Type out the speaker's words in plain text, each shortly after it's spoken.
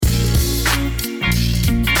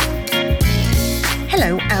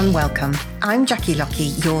Hello and welcome. I'm Jackie Lockie,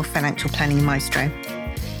 your financial planning maestro.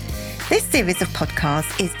 This series of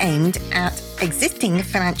podcasts is aimed at existing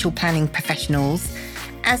financial planning professionals,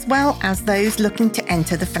 as well as those looking to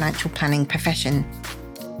enter the financial planning profession.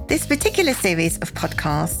 This particular series of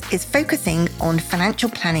podcasts is focusing on financial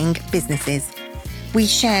planning businesses. We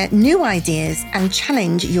share new ideas and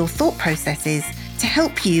challenge your thought processes to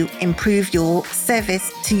help you improve your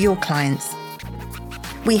service to your clients.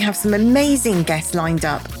 We have some amazing guests lined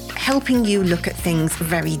up, helping you look at things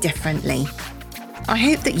very differently. I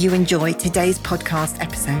hope that you enjoy today's podcast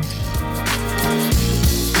episode.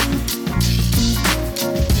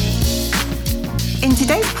 In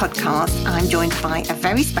today's podcast, I'm joined by a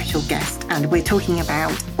very special guest, and we're talking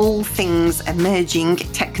about all things emerging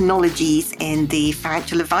technologies in the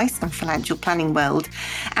financial advice and financial planning world.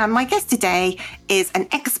 And my guest today is an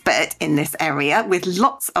expert in this area with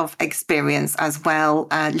lots of experience as well,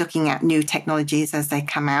 looking at new technologies as they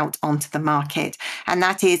come out onto the market. And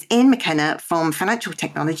that is Ian McKenna from Financial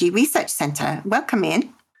Technology Research Centre. Welcome,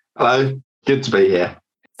 Ian. Hello, good to be here.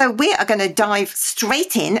 So we are going to dive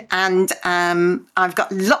straight in, and I've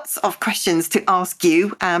got lots of questions to ask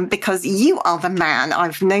you because you are the man.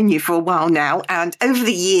 I've known you for a while now, and over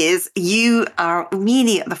the years, you are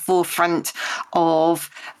really at the forefront of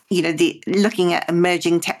the looking at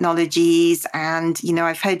emerging technologies. And,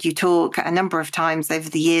 I've heard you talk a number of times over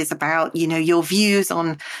the years about, your views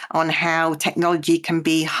on how technology can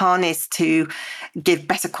be harnessed to give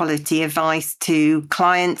better quality advice to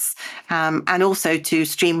clients and also to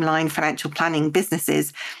streamline financial planning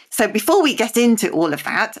businesses. So before we get into all of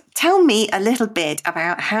that, tell me a little bit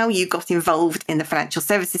about how you got involved in the financial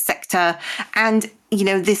services sector and,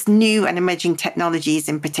 this new and emerging technologies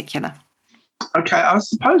in particular. Okay, I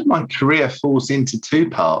suppose my career falls into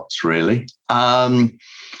two parts, really.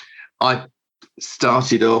 I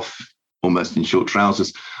started off almost in short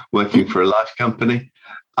trousers, working for a life company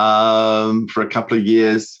for a couple of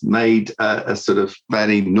years, made a sort of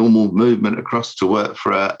fairly normal movement across to work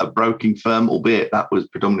for a broking firm, albeit that was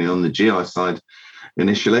predominantly on the GI side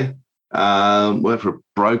initially. Worked for a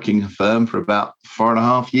broking firm for about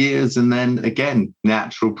 4.5 years, and then again,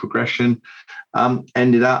 natural progression,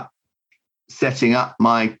 ended up setting up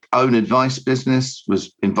my own advice business,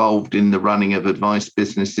 was involved in the running of advice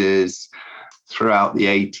businesses throughout the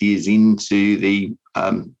 80s into the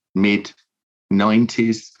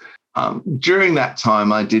mid-90s. During that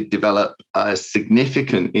time, I did develop a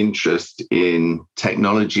significant interest in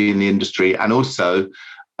technology in the industry, and also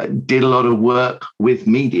did a lot of work with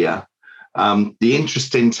media. The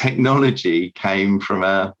interest in technology came from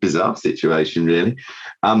a bizarre situation, really.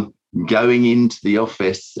 Going into the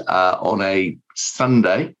office on a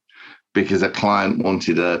Sunday because a client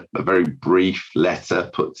wanted a very brief letter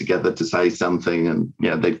put together to say something, and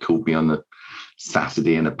they'd called me on the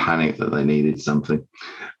Saturday in a panic that they needed something.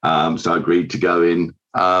 So I agreed to go in,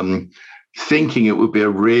 thinking it would be a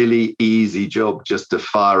really easy job just to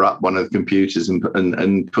fire up one of the computers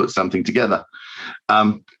and put something together.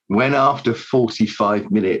 When after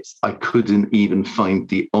 45 minutes, I couldn't even find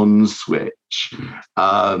the on switch,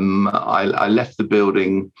 I left the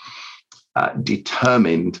building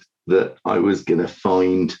determined that I was going to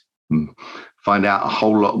find out a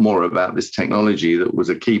whole lot more about this technology that was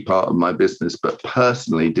a key part of my business, but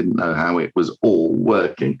personally didn't know how it was all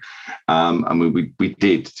working. We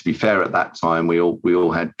did, to be fair, at that time, we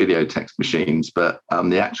all had video text machines, but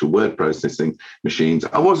the actual word processing machines,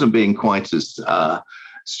 I wasn't being quite as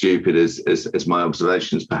stupid as my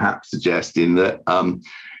observations perhaps suggest, in that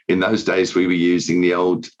in those days we were using the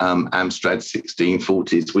old Amstrad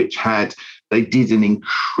 1640s, which they did an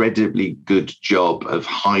incredibly good job of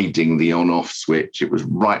hiding the on-off switch. It was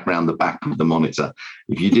right round the back of the monitor.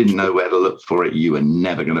 If you didn't know where to look for it, you were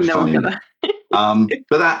never going to find it.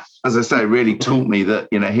 But that, as I say, really taught me that,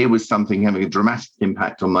 here was something having a dramatic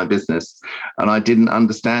impact on my business, and I didn't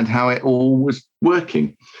understand how it all was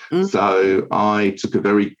working. So I took a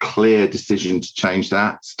very clear decision to change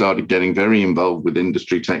that, started getting very involved with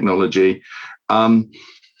industry technology.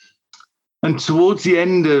 And towards the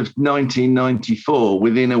end of 1994,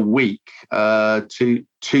 within a week,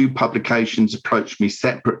 two publications approached me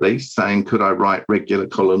separately saying, could I write regular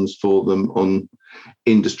columns for them on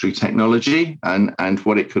industry technology and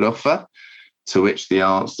what it could offer? To which the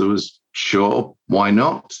answer was, sure, why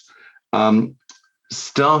not?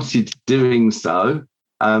 Started doing so.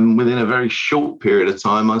 Within a very short period of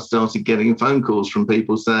time, I started getting phone calls from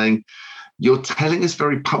people saying, you're telling us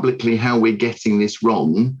very publicly how we're getting this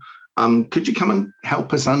wrong. Could you come and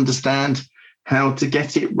help us understand how to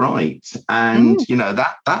get it right? And,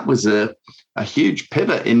 that was a huge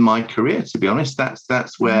pivot in my career, to be honest.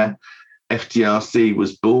 That's where FTRC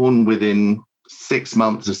was born. Within 6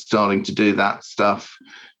 months of starting to do that stuff,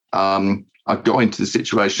 I got into the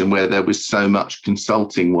situation where there was so much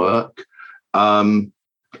consulting work.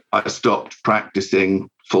 I stopped practicing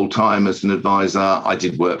full-time as an advisor. I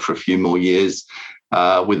did work for a few more years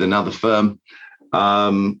with another firm,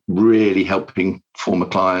 really helping former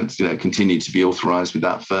clients, continue to be authorized with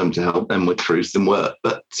that firm to help them through some work.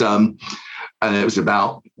 But and it was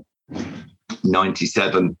about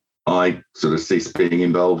 97, I sort of ceased being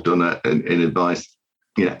involved in advice,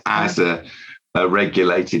 as a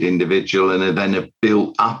regulated individual, and then have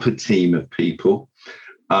built up a team of people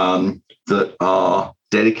that are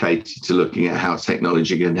dedicated to looking at how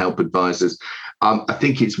technology can help advisors. I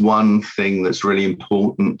think it's one thing that's really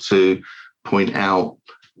important to point out.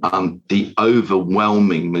 The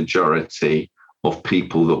overwhelming majority of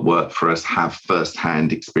people that work for us have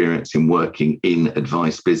first-hand experience in working in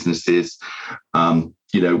advice businesses.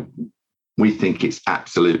 We think it's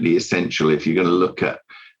absolutely essential if you're going to look at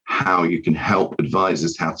how you can help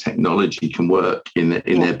advisors, how technology can work in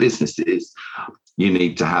their businesses. You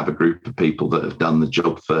need to have a group of people that have done the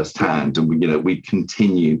job firsthand, and we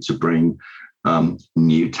continue to bring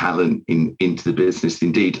new talent into the business.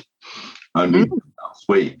 Indeed, only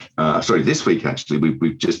this week actually,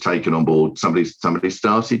 we've just taken on board somebody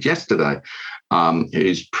started yesterday,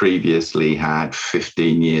 who's previously had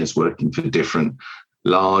 15 years working for different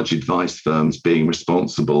large advice firms, being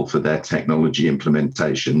responsible for their technology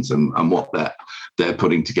implementations and what they're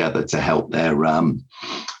putting together to help their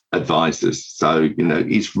advisors. So,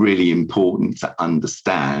 it's really important to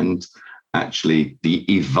understand actually the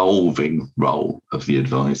evolving role of the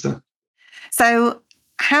advisor. So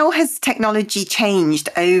how has technology changed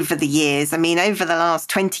over the years? I mean, over the last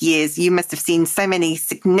 20 years, you must have seen so many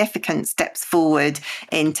significant steps forward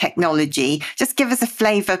in technology. Just give us a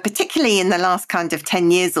flavour, particularly in the last kind of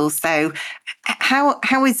 10 years or so.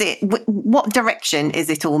 How is it? What direction is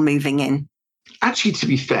it all moving in? Actually, to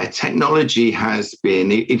be fair, technology has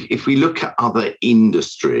been, if we look at other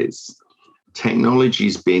industries,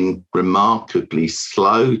 technology's been remarkably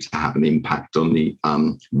slow to have an impact on the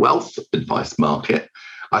wealth advice market.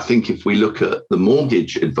 I think if we look at the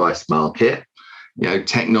mortgage advice market,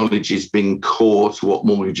 technology's been core to what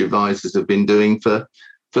mortgage advisors have been doing for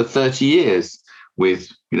 30 years with,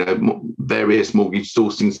 various mortgage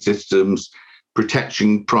sourcing systems,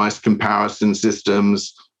 protection price comparison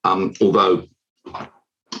systems, although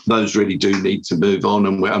those really do need to move on.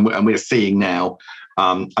 And we're seeing now,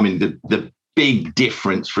 the big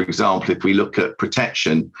difference, for example, if we look at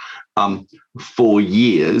protection, for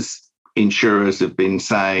years, insurers have been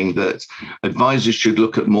saying that advisors should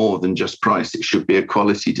look at more than just price. It should be a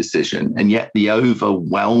quality decision. And yet the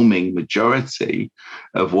overwhelming majority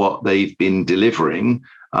of what they've been delivering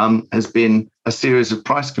has been a series of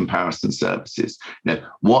price comparison services.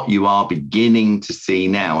 What you are beginning to see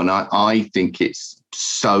now, and I think it's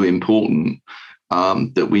so important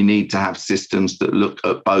that we need to have systems that look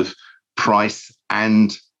at both price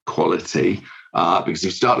and quality, because if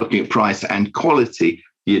you start looking at price and quality,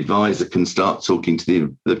 the advisor can start talking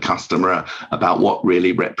to the customer about what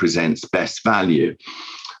really represents best value.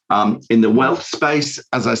 In the wealth space,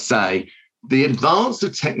 as I say, the advance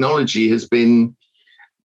of technology has been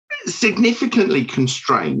significantly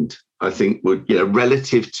constrained, I think,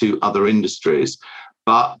 relative to other industries.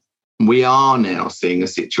 But we are now seeing a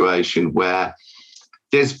situation where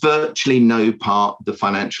there's virtually no part of the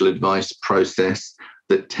financial advice process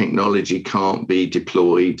that technology can't be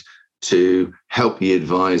deployed to help the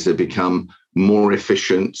advisor become more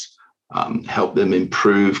efficient, help them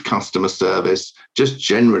improve customer service, just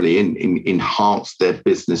generally enhance their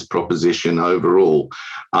business proposition overall.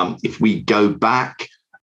 If we go back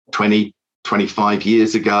 20, 25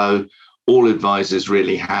 years ago, all advisors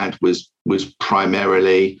really had was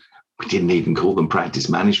primarily, we didn't even call them practice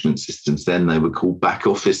management systems then, they were called back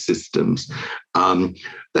office systems.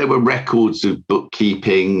 They were records of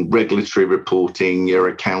bookkeeping, regulatory reporting, your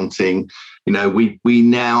accounting. We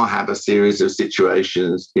now have a series of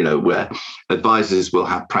situations, where advisors will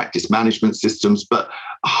have practice management systems, but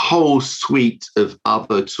a whole suite of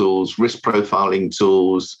other tools, risk profiling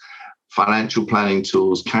tools, financial planning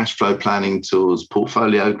tools, cash flow planning tools,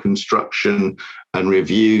 portfolio construction and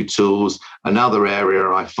review tools. Another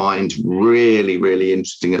area I find really, really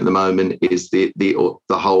interesting at the moment is the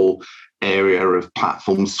whole area of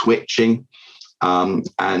platform switching,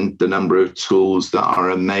 and the number of tools that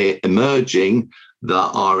are emerging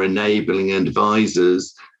that are enabling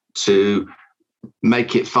advisors to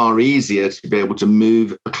make it far easier to be able to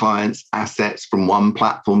move a client's assets from one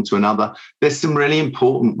platform to another. There's some really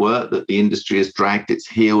important work that the industry has dragged its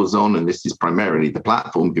heels on, and this is primarily the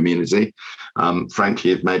platform community. Frankly,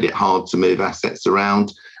 have made it hard to move assets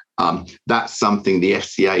around. That's something the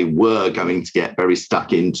FCA were going to get very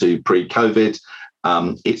stuck into pre-COVID.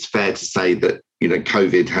 It's fair to say that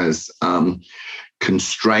COVID has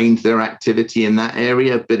constrained their activity in that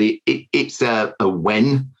area, but it's a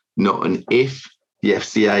when, not an if, the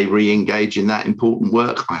FCA re-engage in that important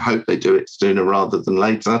work. I hope they do it sooner rather than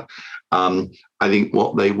later. I think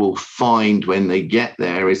what they will find when they get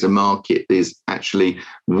there is a market that is actually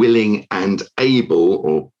willing and able,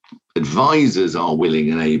 or advisors are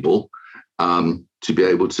willing and able to be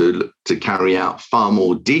able to carry out far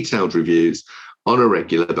more detailed reviews on a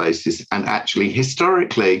regular basis. And actually,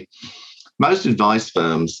 historically, most advice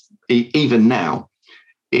firms, even now,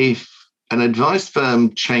 if an advice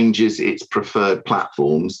firm changes its preferred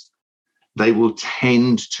platforms, they will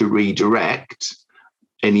tend to redirect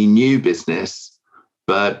any new business.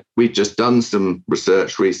 But we've just done some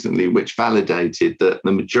research recently which validated that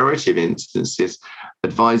the majority of instances,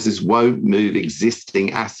 advisors won't move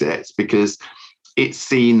existing assets because it's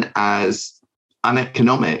seen as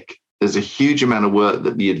uneconomic. There's a huge amount of work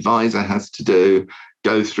that the advisor has to do,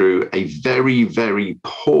 go through a very, very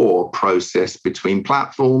poor process between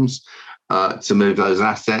platforms to move those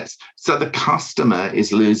assets. So the customer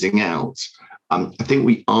is losing out. I think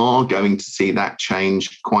we are going to see that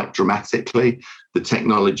change quite dramatically. The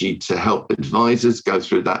technology to help advisors go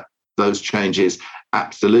through those changes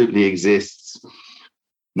absolutely exists.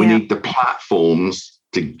 We need the platforms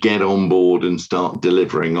to get on board and start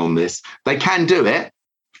delivering on this. They can do it.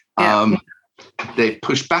 They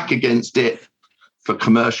push back against it for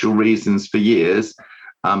commercial reasons for years.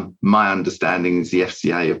 My understanding is the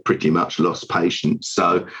FCA have pretty much lost patience.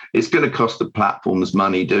 So it's going to cost the platforms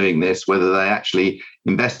money doing this, whether they actually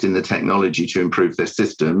invest in the technology to improve their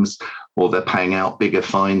systems or they're paying out bigger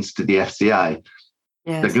fines to the FCA.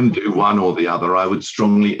 Yes. They're going to do one or the other. I would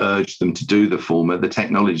strongly urge them to do the former. The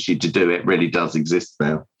technology to do it really does exist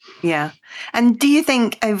now. Yeah. And do you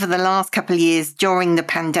think over the last couple of years during the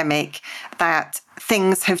pandemic that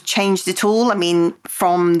things have changed at all? I mean,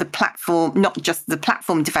 from the platform, not just the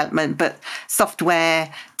platform development, but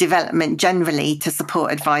software development generally to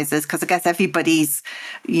support advisors? Because I guess everybody's,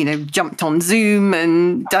 jumped on Zoom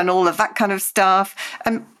and done all of that kind of stuff.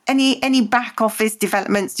 Any back office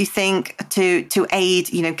developments, do you think, to aid,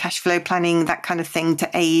 cash flow planning, that kind of thing, to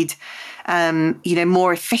aid,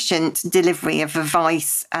 more efficient delivery of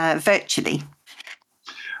advice virtually?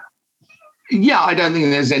 Yeah, I don't think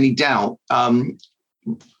there's any doubt.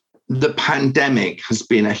 The pandemic has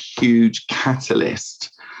been a huge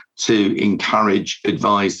catalyst to encourage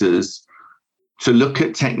advisors to look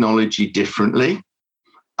at technology differently,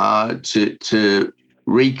 to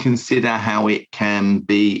reconsider how it can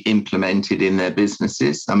be implemented in their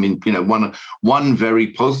businesses. I mean, one very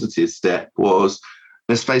positive step was,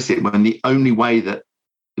 let's face it, when the only way that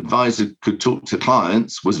advisor could talk to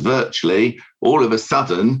clients was virtually, all of a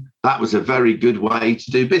sudden, that was a very good way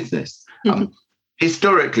to do business. Mm-hmm.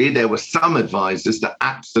 Historically, there were some advisors that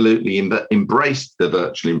absolutely embraced the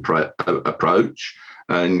virtual approach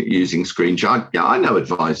and using screen chat. Yeah, I know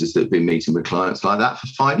advisors that have been meeting with clients like that for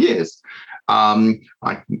 5 years.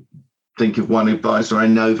 I think of one advisor I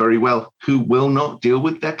know very well who will not deal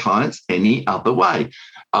with their clients any other way.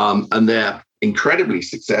 And they're incredibly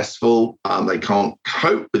successful. They can't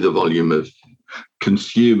cope with the volume of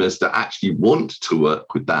consumers that actually want to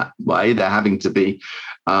work with that way. They're having to be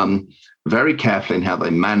very careful in how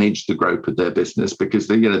they manage the growth of their business because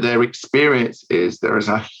their experience is there is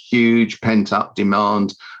a huge pent-up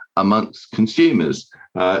demand amongst consumers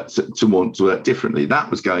to want to work differently.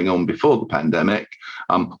 That was going on before the pandemic.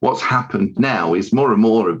 What's happened now is more and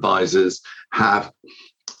more advisors have,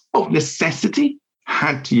 of necessity,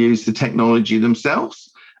 had to use the technology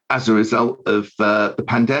themselves as a result of the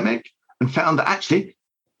pandemic and found that actually,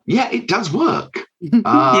 it does work.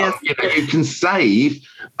 Yes. You can save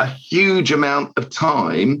a huge amount of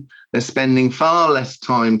time. They're spending far less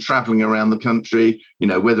time traveling around the country,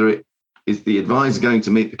 whether it is the advisor going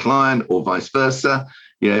to meet the client or vice versa.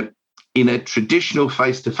 In a traditional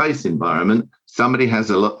face-to-face environment, somebody has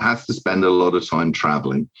to spend a lot of time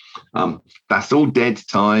traveling. That's all dead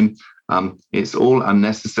time. It's all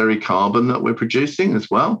unnecessary carbon that we're producing as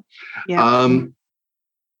well. Yeah.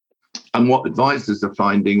 And what advisors are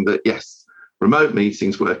finding that, yes, remote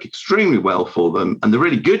meetings work extremely well for them. And the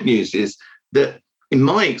really good news is that, in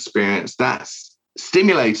my experience, that's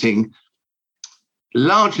stimulating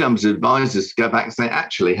large numbers of advisors to go back and say,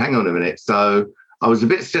 actually, hang on a minute. So I was a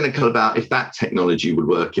bit cynical about if that technology would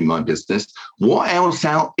work in my business. What else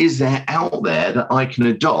is there out there that I can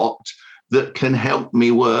adopt that can help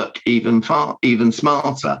me work even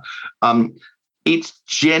smarter? It's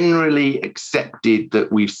generally accepted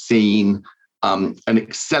that we've seen an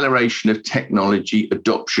acceleration of technology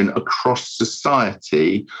adoption across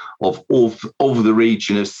society of the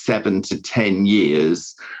region of 7 to 10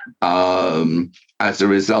 years as a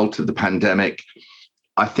result of the pandemic.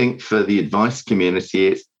 I think for the advice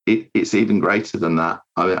community, it's even greater than that.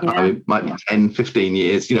 I mean, it might be 10, 15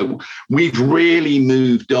 years. We've really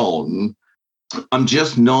moved on. I'm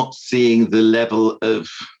just not seeing the level of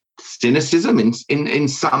cynicism in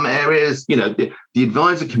some areas. The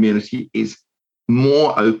advisor community is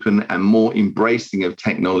more open and more embracing of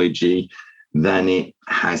technology than it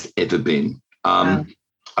has ever been. And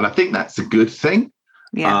I think that's a good thing.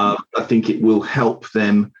 I think it will help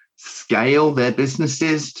them scale their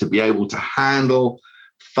businesses to be able to handle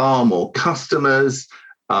far more customers,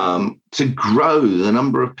 to grow the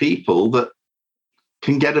number of people that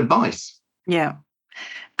can get advice. Yeah.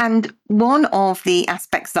 And one of the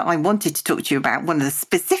aspects that I wanted to talk to you about, one of the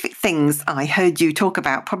specific things I heard you talk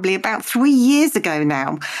about probably about 3 years ago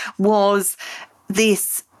now, was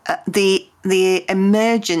this the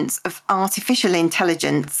emergence of artificial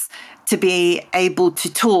intelligence to be able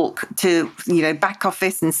to talk to, back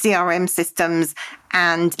office and CRM systems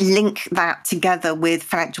and link that together with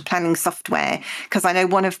financial planning software. Because I know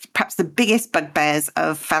one of perhaps the biggest bugbears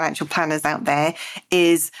of financial planners out there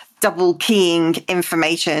is double keying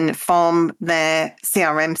information from their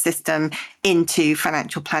CRM system into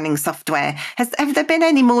financial planning software. Have there been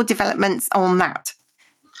any more developments on that?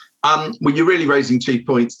 Well, you're really raising 2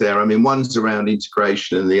 points there. I mean, one's around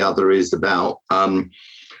integration and the other is about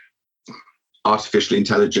artificial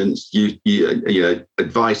intelligence,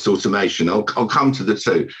 advice automation. I'll come to the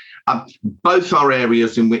two. Both are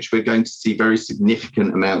areas in which we're going to see very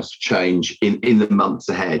significant amounts of change in the months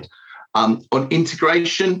ahead. On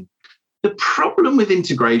integration, the problem with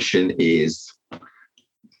integration is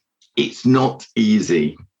it's not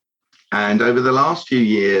easy. And over the last few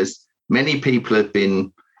years, many people have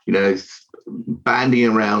been, banding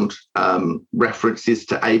around references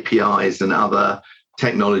to APIs and other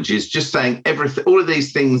technologies, just saying all of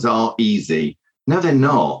these things are easy. No, they're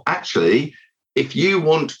not. Actually, if you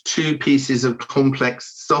want two pieces of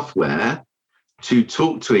complex software to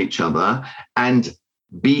talk to each other and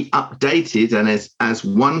be updated, and as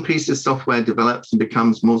one piece of software develops and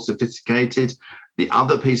becomes more sophisticated, the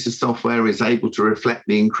other piece of software is able to reflect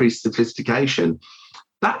the increased sophistication,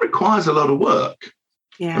 that requires a lot of work.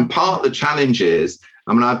 Yeah. And part of the challenge is,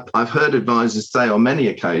 I've heard advisors say on many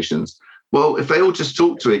occasions, well, if they all just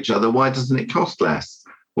talk to each other, why doesn't it cost less?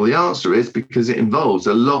 Well, the answer is because it involves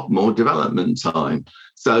a lot more development time.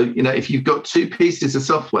 So, if you've got two pieces of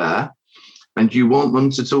software and you want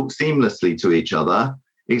them to talk seamlessly to each other,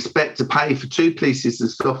 expect to pay for two pieces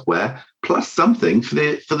of software plus something for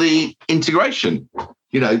the integration.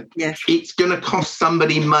 Yes. It's going to cost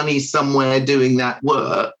somebody money somewhere doing that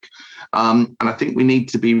work. And I think we need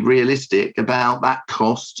to be realistic about that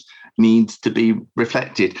cost needs to be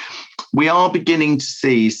reflected. We are beginning to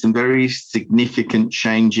see some very significant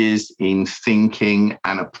changes in thinking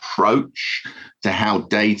and approach to how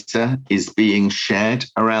data is being shared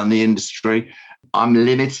around the industry. I'm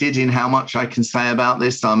limited in how much I can say about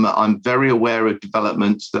this. I'm very aware of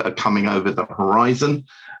developments that are coming over the horizon,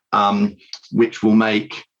 which will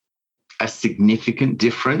make a significant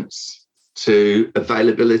difference to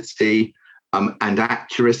availability and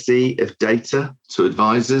accuracy of data to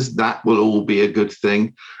advisors. That will all be a good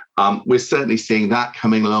thing. We're certainly seeing that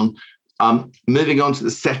coming along. Moving on to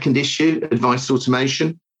the second issue, advice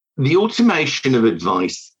automation. The automation of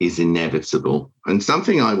advice is inevitable. And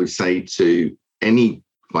something I would say to any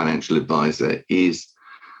financial advisor is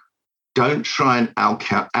don't try and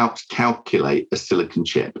out-calculate a silicon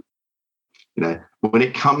chip. When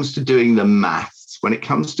it comes to doing the maths, when it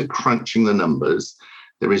comes to crunching the numbers,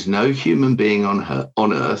 there is no human being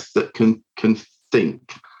on earth that can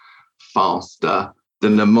think faster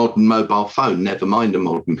than a modern mobile phone, never mind a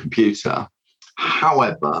modern computer.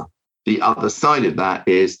 However, the other side of that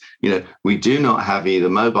is, we do not have either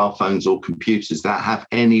mobile phones or computers that have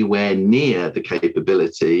anywhere near the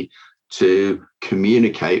capability to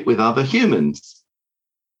communicate with other humans.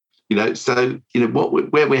 So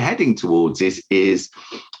where we're heading towards is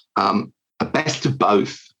a best of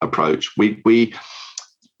both approach.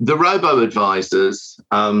 The robo-advisors,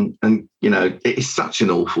 it is such an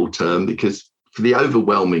awful term because for the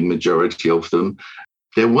overwhelming majority of them,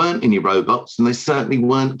 there weren't any robots, and they certainly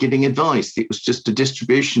weren't giving advice. It was just a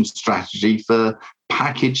distribution strategy for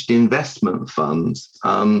packaged investment funds.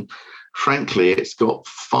 Frankly, it's got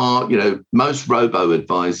most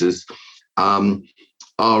robo-advisors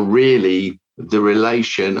are really the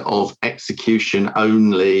relation of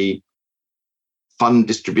execution-only fund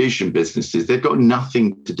distribution businesses. They've got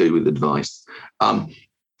nothing to do with advice.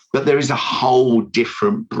 But there is a whole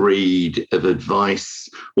different breed of advice,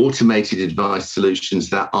 automated advice solutions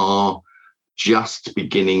that are just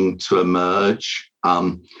beginning to emerge.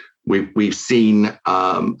 We've seen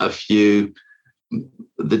a few.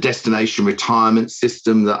 The destination retirement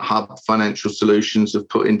system that Hub Financial Solutions have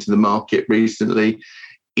put into the market recently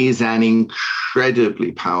is an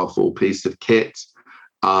incredibly powerful piece of kit.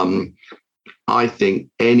 I think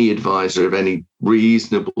any advisor of any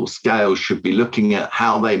reasonable scale should be looking at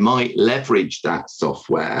how they might leverage that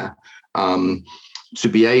software to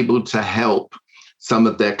be able to help some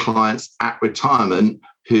of their clients at retirement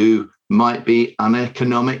who might be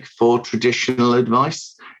uneconomic for traditional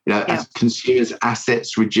advice. As consumers'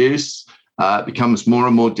 assets reduce, it becomes more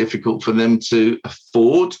and more difficult for them to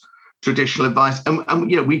afford traditional advice.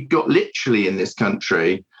 And we've got literally in this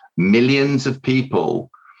country millions of people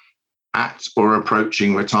at or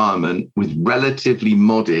approaching retirement with relatively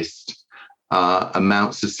modest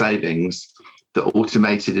amounts of savings. The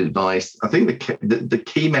automated advice, I think the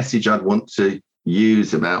key message I'd want to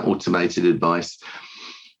use about automated advice,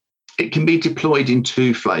 it can be deployed in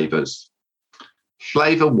two flavors.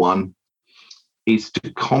 Flavor one is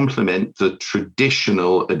to complement the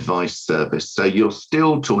traditional advice service. So you're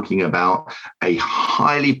still talking about a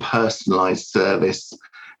highly personalized service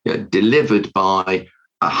delivered by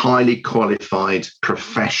a highly qualified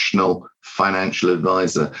professional financial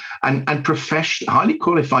advisor. And highly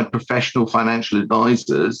qualified professional financial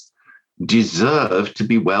advisors deserve to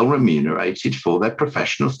be well remunerated for their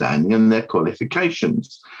professional standing and their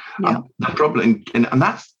qualifications. The problem, and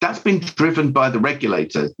that's been driven by the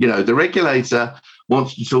regulator. The regulator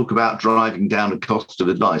wants to talk about driving down the cost of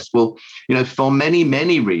advice. Well, for many,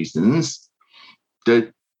 many reasons,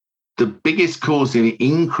 the biggest cause of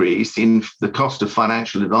increase in the cost of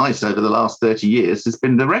financial advice over the last 30 years has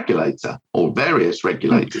been the regulator or various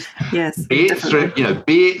regulators. Yes, be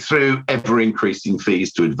it through ever increasing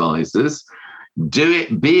fees to advisors,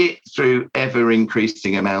 be it through ever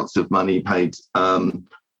increasing amounts of money paid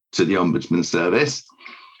to the Ombudsman Service,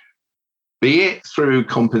 be it through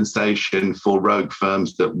compensation for rogue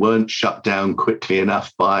firms that weren't shut down quickly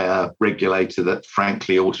enough by a regulator that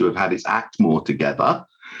frankly ought to have had its act more together.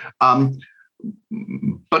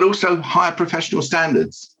 But also higher professional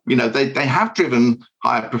standards. They have driven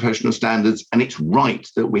higher professional standards, and it's right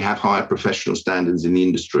that we have higher professional standards in the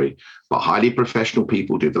industry. But highly professional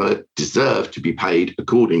people deserve to be paid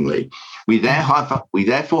accordingly. We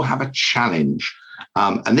therefore have a challenge.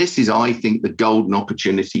 And this is, I think, the golden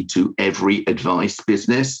opportunity to every advice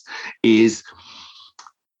business is,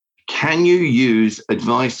 can you use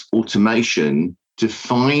advice automation to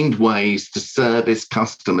find ways to service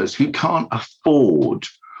customers who can't afford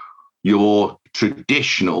your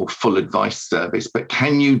traditional full advice service, but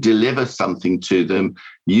can you deliver something to them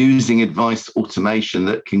using advice automation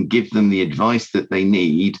that can give them the advice that they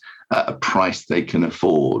need at a price they can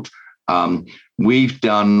afford? We've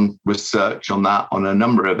done research on that on a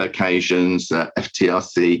number of occasions at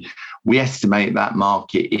FTRC. We estimate that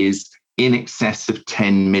market is in excess of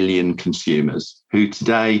 10 million consumers who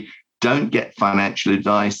today don't get financial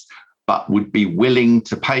advice, but would be willing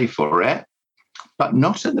to pay for it, but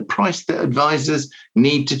not at the price that advisors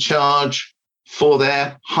need to charge for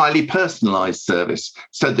their highly personalized service.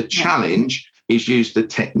 So the challenge is use the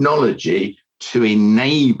technology to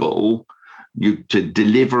enable you to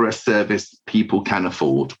deliver a service people can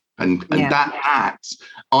afford. And that,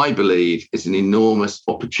 I believe, is an enormous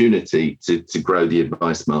opportunity to grow the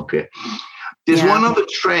advice market. There's one other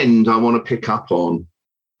trend I want to pick up on,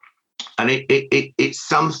 and it's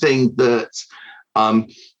something that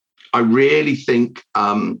I really think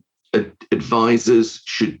advisors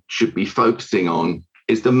should be focusing on.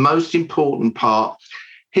 Is the most important part.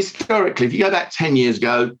 Historically, if you go back 10 years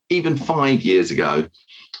ago, even 5 years ago,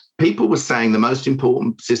 people were saying the most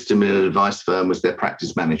important system in an advice firm was their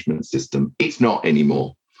practice management system. It's not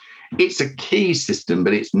anymore. It's a key system,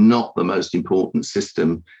 but it's not the most important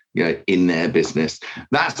system in their business.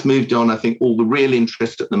 That's moved on. I think all the real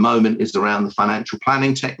interest at the moment is around the financial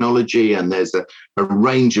planning technology, and there's a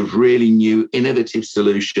range of really new innovative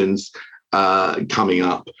solutions coming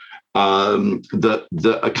up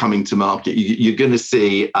that are coming to market. You're going to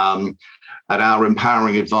see at our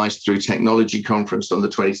Empowering Advice Through Technology conference on the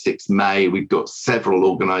 26th May, we've got several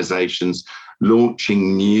organizations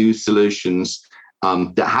launching new solutions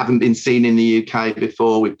that haven't been seen in the UK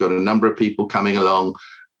before. We've got a number of people coming along,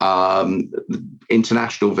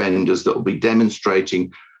 international vendors that will be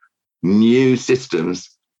demonstrating new systems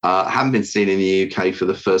haven't been seen in the UK for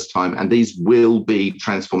the first time, and these will be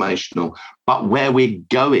transformational. But where we're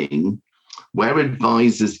going, where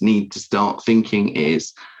advisors need to start thinking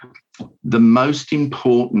is the most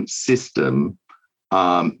important system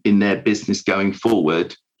in their business going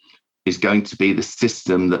forward is going to be the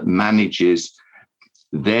system that manages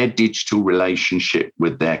their digital relationship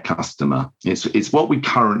with their customer. It's what we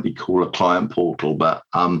currently call a client portal, but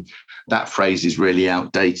that phrase is really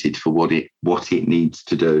outdated for what it needs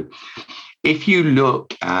to do. If you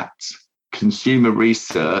look at consumer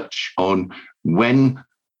research on when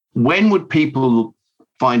would people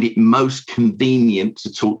find it most convenient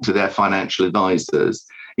to talk to their financial advisors,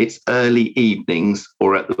 it's early evenings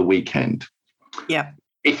or at the weekend. Yeah.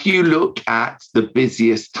 If you look at the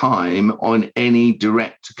busiest time on any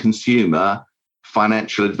direct-to-consumer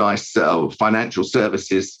financial advice, financial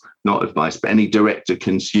services, not advice, but any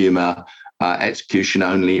direct-to-consumer execution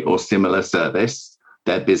only or similar service,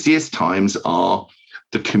 their busiest times are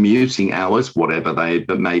the commuting hours, whatever they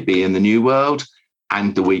may be in the new world,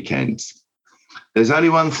 and the weekends. There's only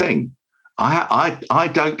one thing. I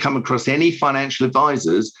don't come across any financial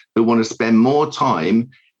advisors who want to spend more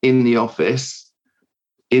time in the office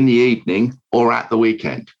in the evening or at the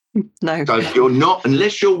weekend. No. So if you're not,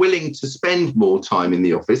 unless you're willing to spend more time in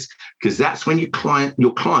the office, because that's when your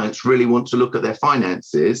clients really want to look at their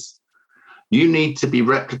finances, you need to be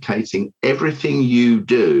replicating everything you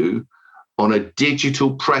do on a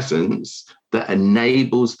digital presence that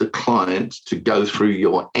enables the client to go through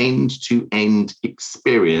your end-to-end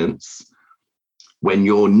experience when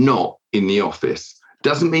you're not in the office.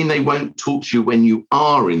 Doesn't mean they won't talk to you when you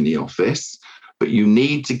are in the office, but you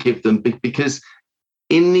need to give them, because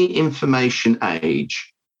in the information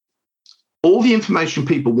age, all the information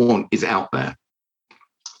people want is out there.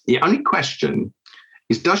 The only question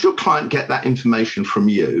is, does your client get that information from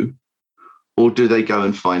you, or do they go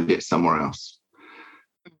and find it somewhere else?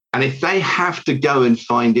 And if they have to go and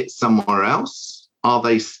find it somewhere else, are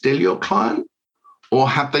they still your client? Or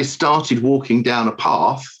have they started walking down a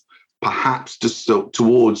path, perhaps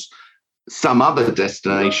towards some other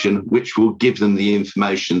destination, which will give them the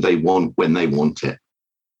information they want when they want it?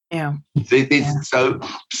 Yeah.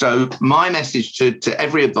 So my message to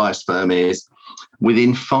every advice firm is,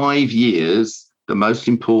 within 5 years, the most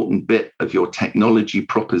important bit of your technology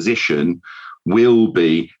proposition will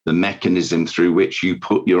be the mechanism through which you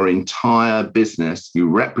put your entire business, you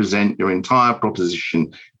represent your entire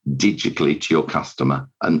proposition digitally to your customer.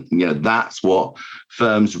 And that's what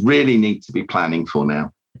firms really need to be planning for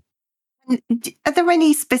now. Are there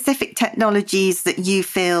any specific technologies that you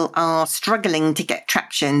feel are struggling to get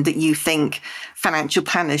traction that you think financial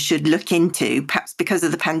planners should look into? Perhaps because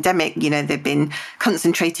of the pandemic, they've been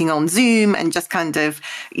concentrating on Zoom and just kind of,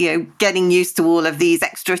 getting used to all of these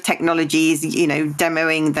extra technologies,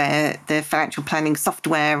 demoing their financial planning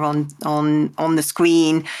software on the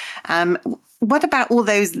screen. What about all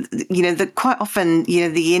those, quite often,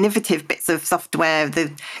 the innovative bits of software,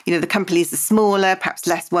 the companies are smaller, perhaps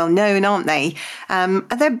less well known, aren't they?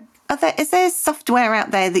 Is there software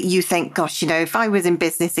out there that you think, gosh, if I was in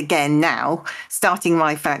business again now, starting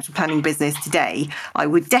my financial planning business today, I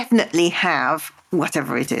would definitely have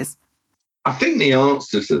whatever it is? I think the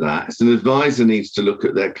answer to that is an advisor needs to look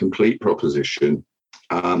at their complete proposition.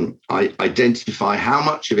 Identify how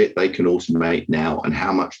much of it they can automate now and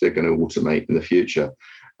how much they're going to automate in the future.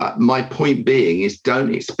 My point being is,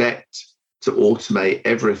 don't expect to automate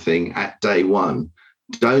everything at day one.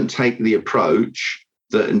 Don't take the approach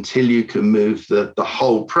that until you can move the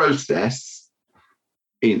whole process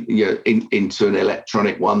into an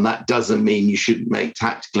electronic one, that doesn't mean you shouldn't make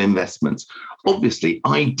tactical investments. Obviously,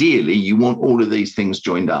 ideally, you want all of these things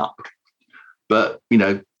joined up. But,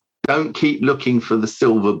 don't keep looking for the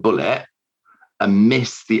silver bullet and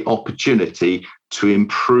miss the opportunity to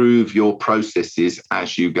improve your processes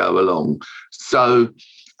as you go along. So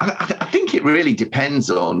I think it really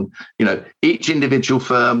depends on, each individual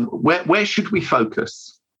firm. Where should we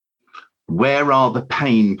focus? Where are the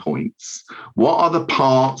pain points? What are the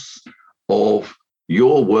parts of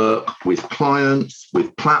your work with clients,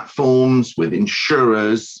 with platforms, with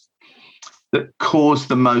insurers that cause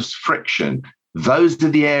the most friction? Those are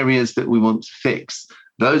the areas that we want to fix.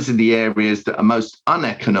 Those are the areas that are most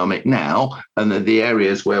uneconomic now, and they're the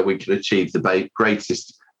areas where we can achieve the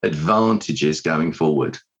greatest advantages going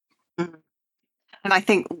forward. And I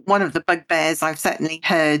think one of the bugbears I've certainly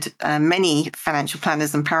heard many financial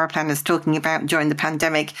planners and power planners talking about during the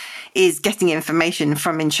pandemic is getting information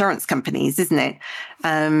from insurance companies, isn't it?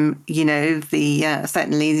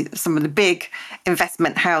 Certainly some of the big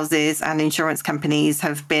investment houses and insurance companies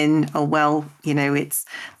have been, it's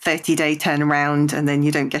 30-day turnaround and then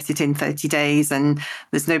you don't get it in 30 days and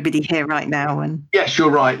there's nobody here right now. And yes,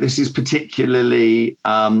 you're right. This is particularly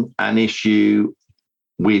an issue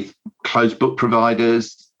with closed book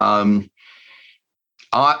providers. I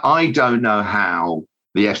don't know how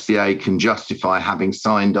the FCA can justify having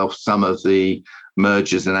signed off some of the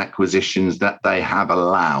mergers and acquisitions that they have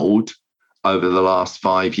allowed over the last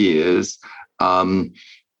 5 years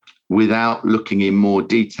without looking in more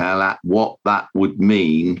detail at what that would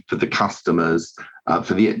mean for the customers,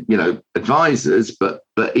 for the advisors, but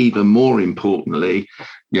even more importantly,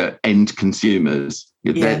 end consumers.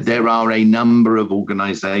 Yes. There are a number of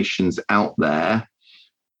organizations out there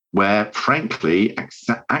where, frankly,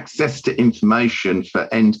 access to information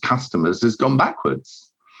for end customers has gone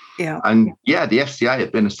backwards. Yeah. And the FCA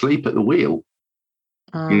have been asleep at the wheel.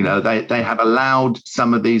 They have allowed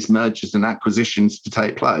some of these mergers and acquisitions to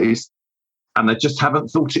take place, and they just haven't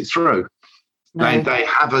thought it through. No. They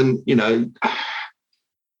haven't,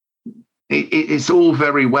 it's all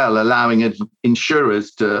very well allowing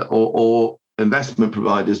insurers to or investment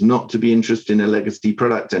providers not to be interested in a legacy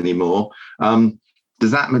product anymore.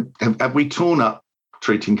 Does that have we torn up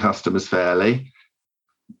treating customers fairly?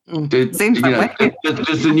 Seems that way.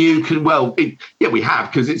 Does the new we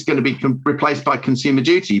have, because it's going to be replaced by Consumer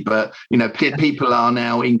Duty, but people are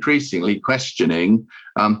now increasingly questioning,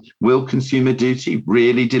 will Consumer Duty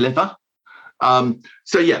really deliver?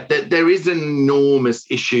 There is an enormous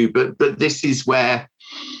issue, but this is where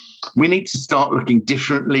we need to start looking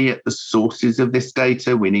differently at the sources of this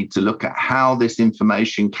data. We need to look at how this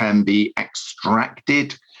information can be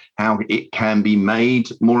extracted, how it can be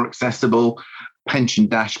made more accessible. Pension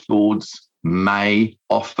dashboards may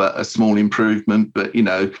offer a small improvement, but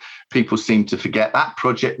people seem to forget that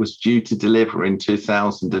project was due to deliver in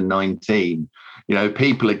 2019.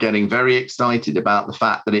 People are getting very excited about the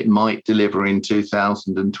fact that it might deliver in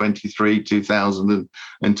 2023,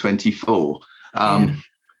 2024.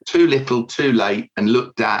 Too little, too late, and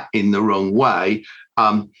looked at in the wrong way.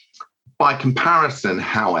 By comparison,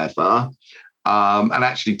 however, and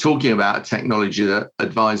actually talking about technology that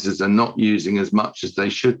advisors are not using as much as they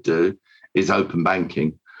should do, is open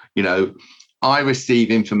banking. I receive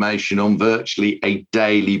information on virtually a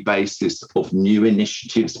daily basis of new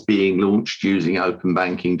initiatives being launched using open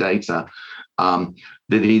banking data that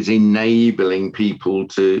is enabling people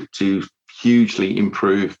to hugely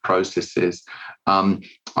improve processes.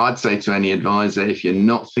 I'd say to any advisor, if you're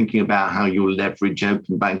not thinking about how you'll leverage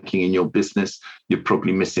open banking in your business, you're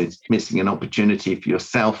probably missing an opportunity for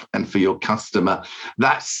yourself and for your customer.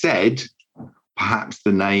 That said, perhaps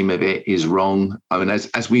the name of it is wrong. I mean,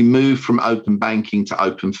 as we move from open banking to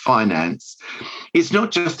open finance, it's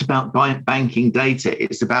not just about banking data,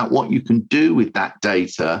 it's about what you can do with that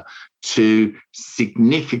data to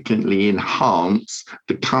significantly enhance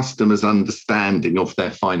the customer's understanding of their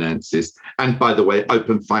finances. And by the way,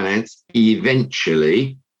 open finance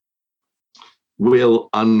eventually will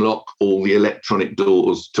unlock all the electronic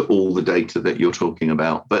doors to all the data that you're talking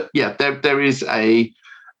about. But there is a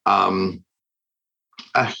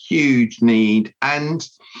huge need, and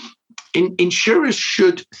insurers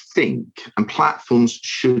should think, and platforms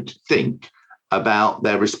should think about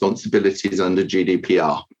their responsibilities under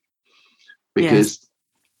GDPR. Because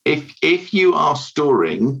if you are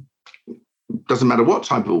storing, doesn't matter what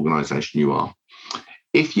type of organization you are,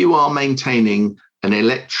 if you are maintaining an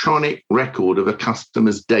electronic record of a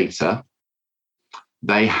customer's data,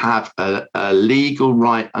 they have a legal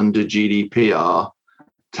right under GDPR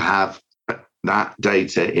to have that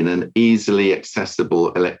data in an easily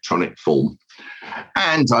accessible electronic form.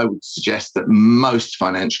 And I would suggest that most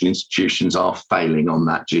financial institutions are failing on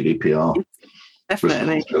that GDPR.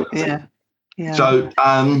 Definitely, yeah. So,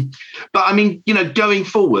 but I mean, going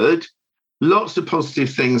forward, lots of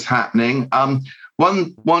positive things happening.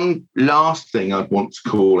 One last thing I'd want to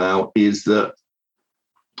call out is that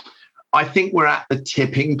I think we're at the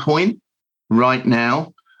tipping point right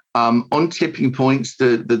now. On tipping points,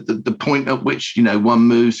 the point at which one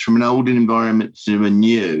moves from an old environment to a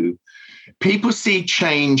new, people see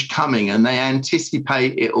change coming and they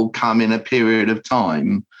anticipate it will come in a period of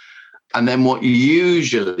time. And then what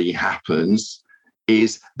usually happens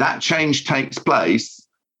is that change takes place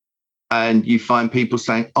and you find people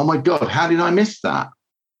saying, oh my God, how did I miss that?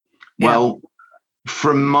 Yeah. Well,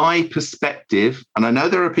 from my perspective, and I know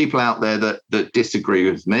there are people out there that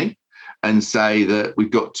disagree with me, and say that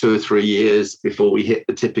we've got 2 or 3 years before we hit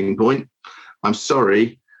the tipping point. I'm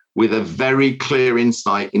sorry, with a very clear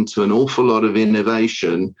insight into an awful lot of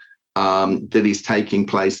innovation that is taking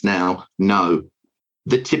place now, no.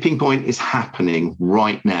 The tipping point is happening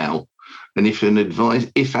right now. And if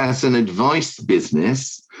as an advice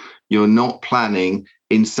business, you're not planning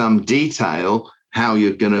in some detail how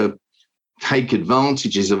you're going to take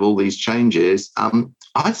advantages of all these changes,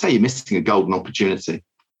 I'd say you're missing a golden opportunity.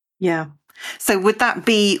 Yeah. So would that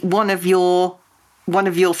be one of your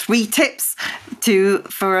 3 tips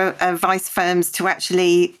for advice firms to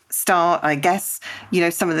actually start, I guess,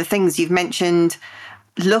 some of the things you've mentioned,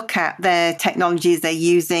 look at their technologies they're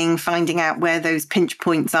using, finding out where those pinch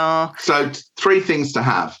points are? So 3 things to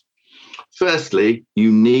have. Firstly,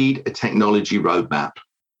 you need a technology roadmap.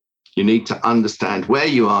 You need to understand where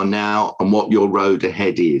you are now and what your road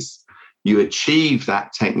ahead is. You achieve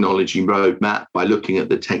that technology roadmap by looking at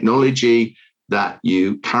the technology that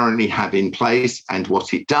you currently have in place and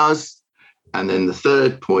what it does. And then the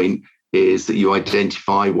third point is that you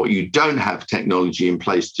identify what you don't have technology in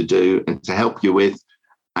place to do and to help you with,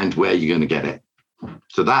 and where you're going to get it.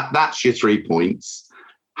 So that's your 3 points.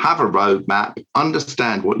 Have a roadmap,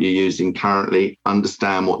 understand what you're using currently,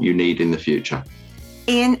 understand what you need in the future.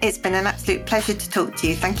 Ian, it's been an absolute pleasure to talk to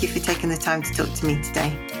you. Thank you for taking the time to talk to me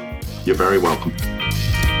today. You're very welcome.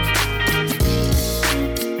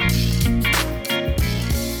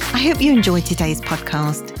 I hope you enjoyed today's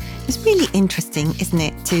podcast. It's really interesting, isn't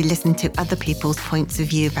it, to listen to other people's points of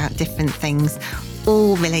view about different things,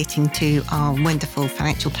 all relating to our wonderful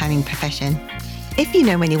financial planning profession. If you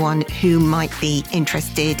know anyone who might be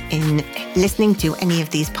interested in listening to any of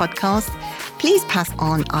these podcasts, please pass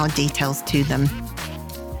on our details to them.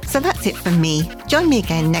 So that's it from me. Join me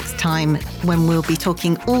again next time when we'll be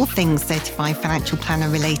talking all things certified financial planner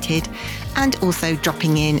related, and also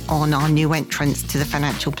dropping in on our new entrants to the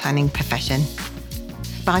financial planning profession.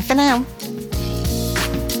 Bye for now.